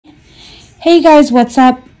Hey guys, what's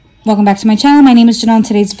up? Welcome back to my channel. My name is Janelle and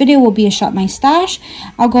today's video will be a Shop My Stash.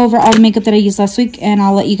 I'll go over all the makeup that I used last week and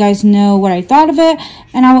I'll let you guys know what I thought of it.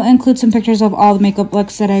 And I will include some pictures of all the makeup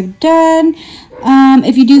looks that I've done.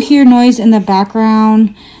 If you do hear noise in the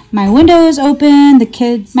background, my window is open.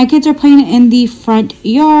 My kids are playing in the front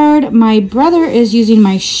yard. My brother is using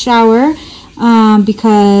my shower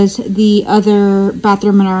because the other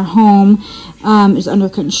bathroom in our home is under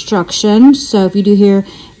construction. So if you do hear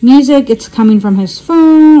music, it's coming from his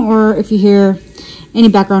phone, or if you hear any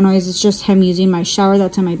background noise, it's just him using my shower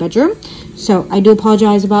that's in my bedroom. So I do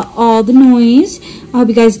apologize about all the noise. I hope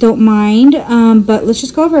you guys don't mind, but let's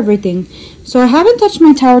just go over everything. So I haven't touched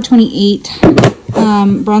my Tower 28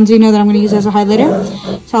 Bronzino that I'm going to use as a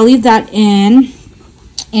highlighter, so I'll leave that in,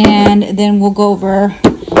 and then we'll go over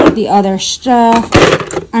the other stuff.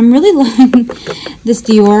 I'm really liking this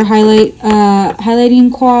Dior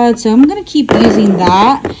highlighting quad, so I'm going to keep using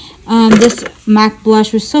that. This MAC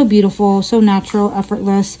blush was so beautiful, so natural,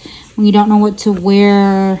 effortless. When you don't know what to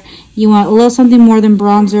wear, you want a little something more than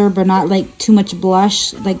bronzer, but not like too much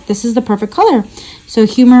blush. Like, this is the perfect color. So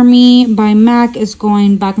Humor Me by MAC is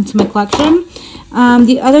going back into my collection.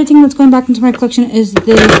 The other thing that's going back into my collection is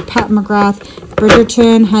this Pat McGrath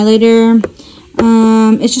Bridgerton highlighter.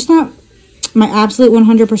 It's just not my absolute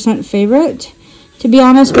 100% favorite, to be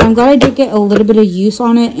honest, but I'm glad I did get a little bit of use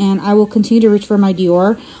on it, and I will continue to reach for my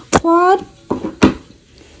Dior quad.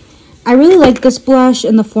 I really like this blush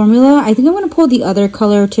and the formula. I think I'm going to pull the other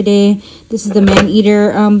color today. This is the Man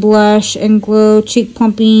Eater blush and glow cheek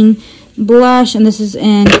plumping blush, and this is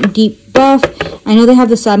in Deep Buff. I know they have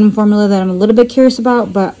the satin formula that I'm a little bit curious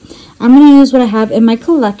about, but I'm going to use what I have in my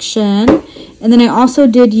collection. And then I also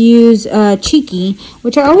did use Cheeky,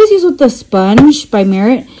 which I always use with the sponge by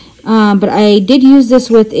Merit. But I did use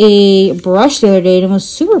this with a brush the other day, and it was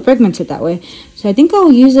super pigmented that way. So I think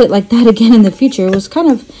I'll use it like that again in the future. It was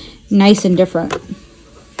kind of nice and different.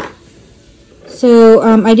 So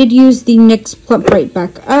I did use the NYX Plump Right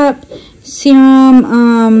Back Up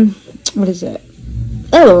Serum. What is it?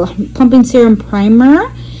 Oh, Plumping Serum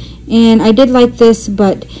Primer. And I did like this,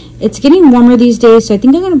 but it's getting warmer these days, so I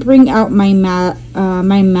think I'm going to bring out my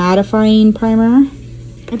my mattifying primer.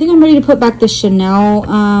 I think I'm ready to put back the Chanel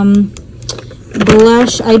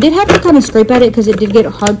blush. I did have to kind of scrape at it because it did get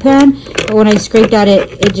hard pan, but when I scraped at it,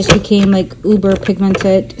 it just became like uber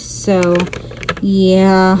pigmented. So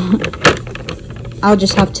yeah, I'll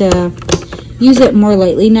just have to use it more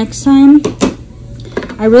lightly next time.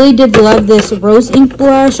 I really did love this Rose Ink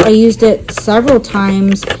blush. I used it several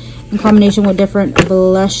times in combination with different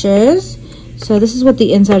blushes. So this is what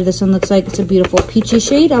the inside of this one looks like. It's a beautiful peachy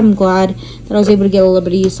shade. I'm glad that I was able to get a little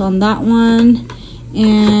bit of use on that one.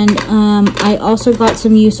 And I also got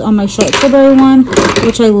some use on my Charlotte Tilbury one,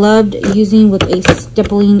 which I loved using with a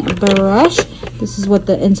stippling brush. This is what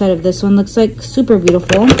the inside of this one looks like. Super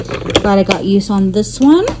beautiful. Glad I got use on this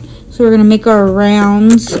one. So we're going to make our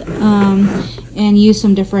rounds and use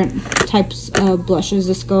some different types of blushes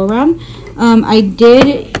this go around. I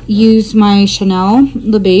did use my Chanel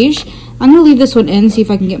Le Beige. I'm going to leave this one in, see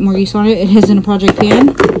if I can get more use on it. It is in a project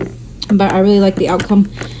pan, but I really like the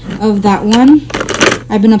outcome of that one.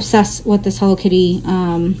 I've been obsessed with this Hello Kitty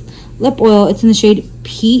lip oil. It's in the shade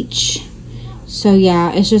Peach. So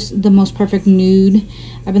yeah, it's just the most perfect nude.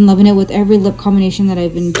 I've been loving it with every lip combination that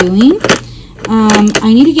I've been doing.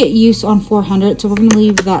 I need to get use on 400, so we're going to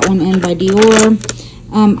leave that one in by Dior.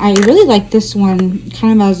 I really like this one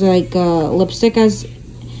kind of as like a lipstick, as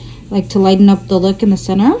like to lighten up the look in the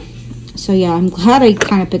center. So yeah, I'm glad I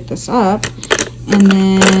kind of picked this up. And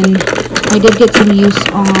then I did get some use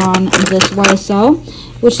on this YSL,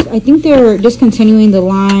 which I think they're discontinuing the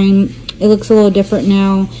line. It looks a little different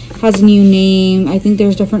now, has a new name. I think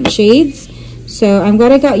there's different shades. So I'm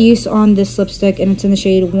glad I got use on this lipstick, and it's in the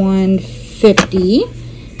shade 150.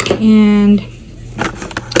 And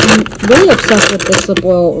I'm really obsessed with this lip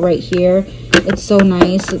oil right here. It's so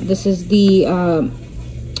nice. This is the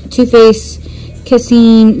Too Faced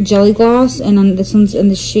Kissing Jelly Gloss, and then this one's in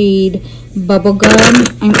the shade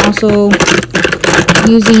Bubblegum. I'm also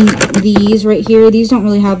using these right here. These don't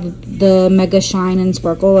really have the mega shine and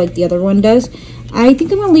sparkle like the other one does. I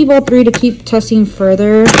think I'm going to leave all three to keep testing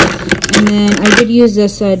further. And then I did use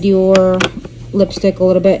this Dior lipstick a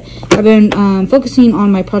little bit. I've been focusing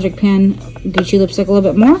on my Project Pan Gucci lipstick a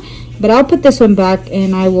little bit more, but I'll put this one back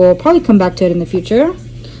and I will probably come back to it in the future.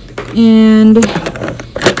 And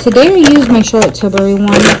today I used my Charlotte Tilbury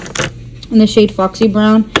one in the shade Foxy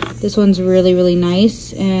Brown. This one's really, really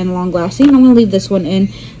nice and long lasting. I'm going to leave this one in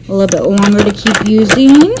a little bit longer to keep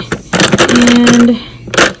using.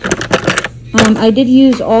 And I did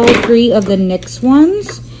use all three of the NYX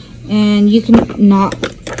ones. and you can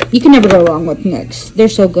never go wrong with NYX. They're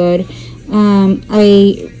so good.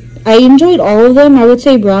 I enjoyed all of them. I would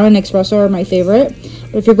say Brown and Espresso are my favorite.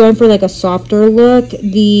 But if you're going for like a softer look,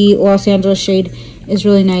 the Los Angeles shade is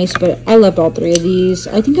really nice. But I loved all three of these.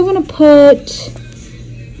 I think I'm going to put...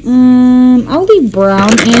 I'll leave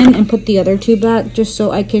Brown in and put the other two back just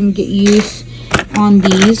so I can get use on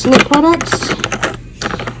these lip products.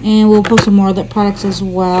 And we'll post some more lip products as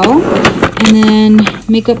well. And then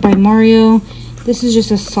Makeup by Mario. This is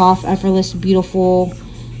just a soft, effortless, beautiful,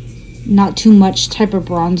 not too much type of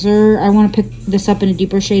bronzer. I want to pick this up in a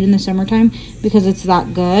deeper shade in the summertime because it's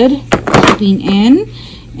that good. Keeping in.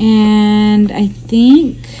 And I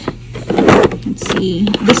think, let's see,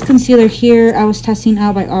 this concealer here I was testing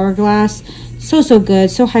out by Hourglass. So good.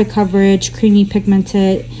 So high coverage, creamy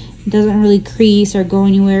pigmented. It doesn't really crease or go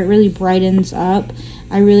anywhere. It really brightens up.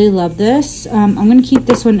 I really love this. I'm going to keep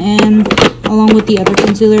this one in along with the other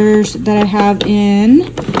concealers that I have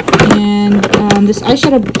in. And this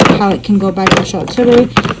eyeshadow palette can go back to Charlotte Tilbury.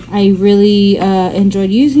 I really enjoyed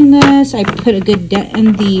using this. I put a good dent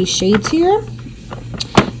in the shades here.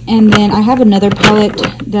 And then I have another palette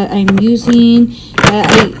that I'm using.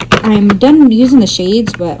 I'm done using the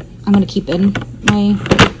shades, but I'm going to keep in my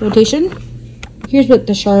rotation. Here's what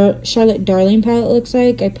the Charlotte Darling palette looks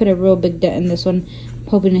like. I put a real big dent in this one,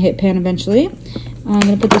 hoping to hit pan eventually. I'm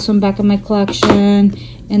going to put this one back in my collection.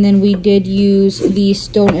 And then we did use the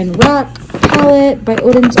Stone and Rock palette by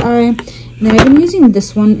Odin's Eye. And then I've been using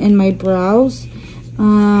this one in my brows.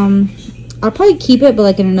 I'll probably keep it, but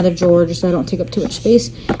like in another drawer just so I don't take up too much space.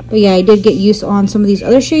 But yeah, I did get use on some of these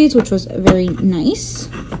other shades, which was very nice.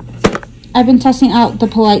 I've been testing out the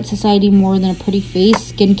Polite Society More Than a Pretty Face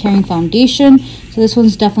Skin Caring Foundation. So this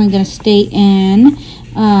one's definitely going to stay in.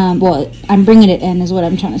 Well, I'm bringing it in is what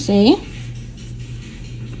I'm trying to say.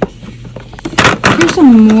 Here's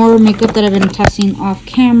some more makeup that I've been testing off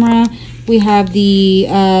camera. We have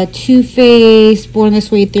the Too Faced Born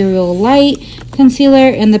This Way Ethereal Light Concealer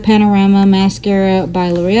and the Panorama Mascara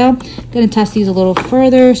by L'Oreal. Going to test these a little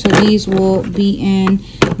further, so these will be in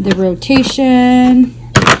the rotation.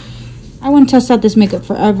 I want to test out this Makeup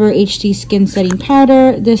Forever HD Skin Setting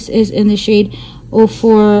Powder. This is in the shade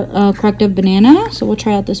 04 Corrective Banana, so we'll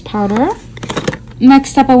try out this powder.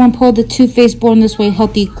 Next up, I want to pull the Too Faced Born This Way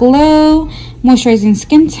Healthy Glow Moisturizing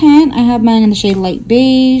Skin Tint. I have mine in the shade Light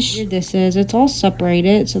Beige. Here this is. It's all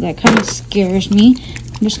separated, so that kind of scares me.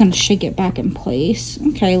 I'm just going to shake it back in place.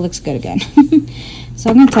 Okay, looks good again.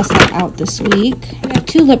 So I'm going to test that out this week. I have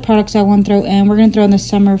two lip products I want to throw in. We're going to throw in the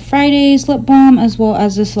Summer Fridays lip balm as well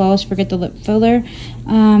as this Flawless Forget the Lip filler.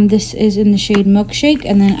 This is in the shade Milkshake,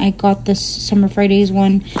 and then I got this Summer Fridays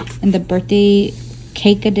one in the birthday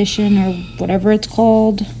cake edition or whatever it's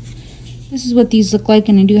called. This is what these look like,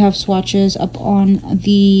 and I do have swatches up on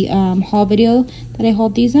the haul video that I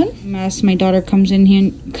hauled these in. Mess, my daughter comes in here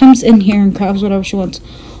and grabs whatever she wants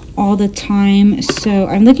all the time. So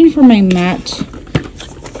I'm looking for my matte,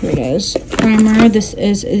 here it is, primer. This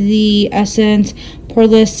is the Essence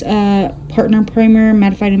Poreless Partner Primer,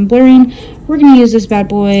 Mattified and Blurring. We're going to use this bad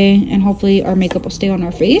boy, and hopefully our makeup will stay on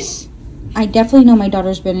our face. I definitely know my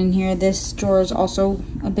daughter's been in here. This drawer is also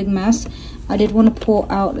a big mess. I did want to pull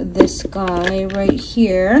out this guy right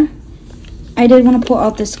here. by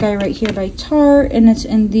Tarte, and it's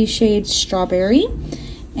in the shade Strawberry.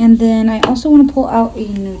 And then I also want to pull out a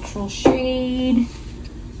neutral shade.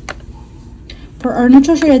 For our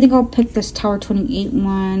neutral shade, I think I'll pick this Tower 28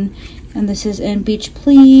 one. And this is in Beach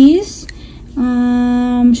Please.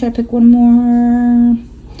 Should I pick one more?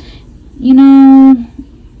 You know,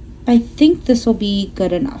 I think this will be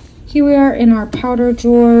good enough. Here we are in our powder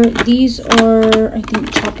drawer. These are, I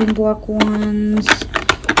think, chopping block ones.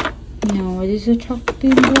 No, are these the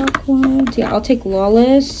chopping block ones? Yeah, I'll take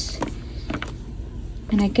Lawless.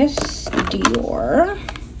 And I guess Dior.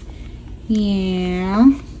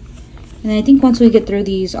 Yeah. And I think once we get through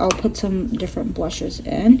these, I'll put some different blushes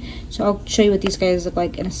in. So I'll show you what these guys look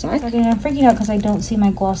like in a sec. Okay, I'm freaking out because I don't see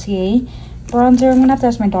my Glossier bronzer. I'm going to have to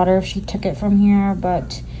ask my daughter if she took it from here.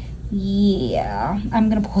 But yeah, I'm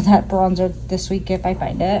going to pull that bronzer this week if I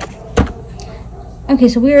find it. Okay,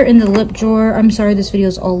 so we are in the lip drawer. I'm sorry this video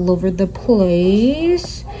is all over the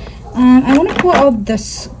place. I want to pull out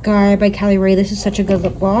this guy by Cali Ray. This is such a good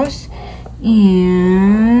lip gloss.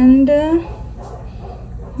 And okay,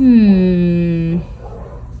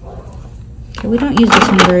 we don't use this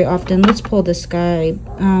one very often. Let's pull this guy.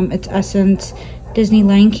 It's Essence Disney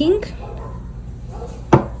Lion King.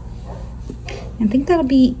 I think that'll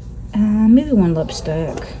be maybe one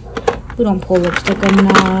lipstick. We don't pull lipstick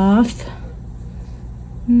enough.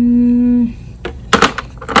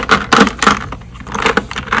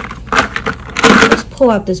 pull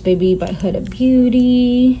out this baby by Huda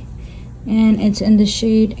Beauty, and it's in the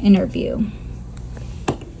shade Interview.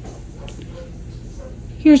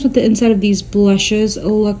 Here's what the inside of these blushes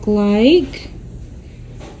look like.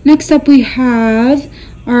 Next up we have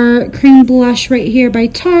our cream blush right here by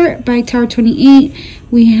Tarte 28.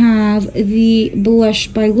 We have the blush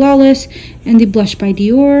by Lawless and the blush by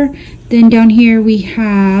Dior. Then down here we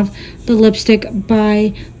have the lipstick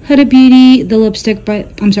by Huda Beauty, the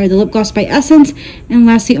lip gloss by Essence, and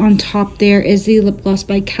lastly on top there is the lip gloss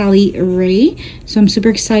by Cali Ray. So I'm super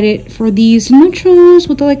excited for these neutrals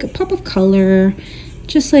with like a pop of color.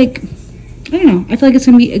 Just like, I don't know, I feel like it's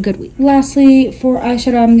gonna be a good week. Lastly, for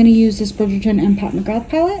eyeshadow, I'm gonna use this Bridgerton and Pat McGrath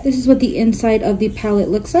palette. This is what the inside of the palette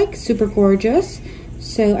looks like. Super gorgeous.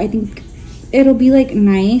 So I think it'll be like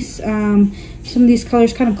nice. Some of these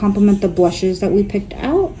colors kind of complement the blushes that we picked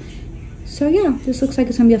out. So yeah, this looks like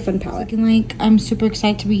it's gonna be a fun palette. And like, I'm super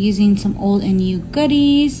excited to be using some old and new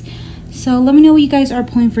goodies. So let me know what you guys are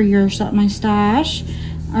pulling for your Shop My Stash.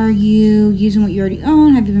 Are you using what you already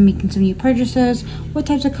own? Have you been making some new purchases? What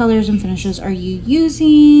types of colors and finishes are you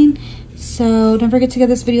using? So don't forget to give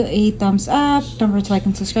this video a thumbs up. Don't forget to like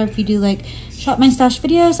and subscribe if you do like Shop My Stash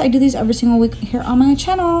videos. I do these every single week here on my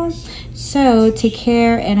channel. So take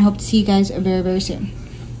care, and I hope to see you guys very, very soon.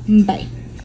 Bye.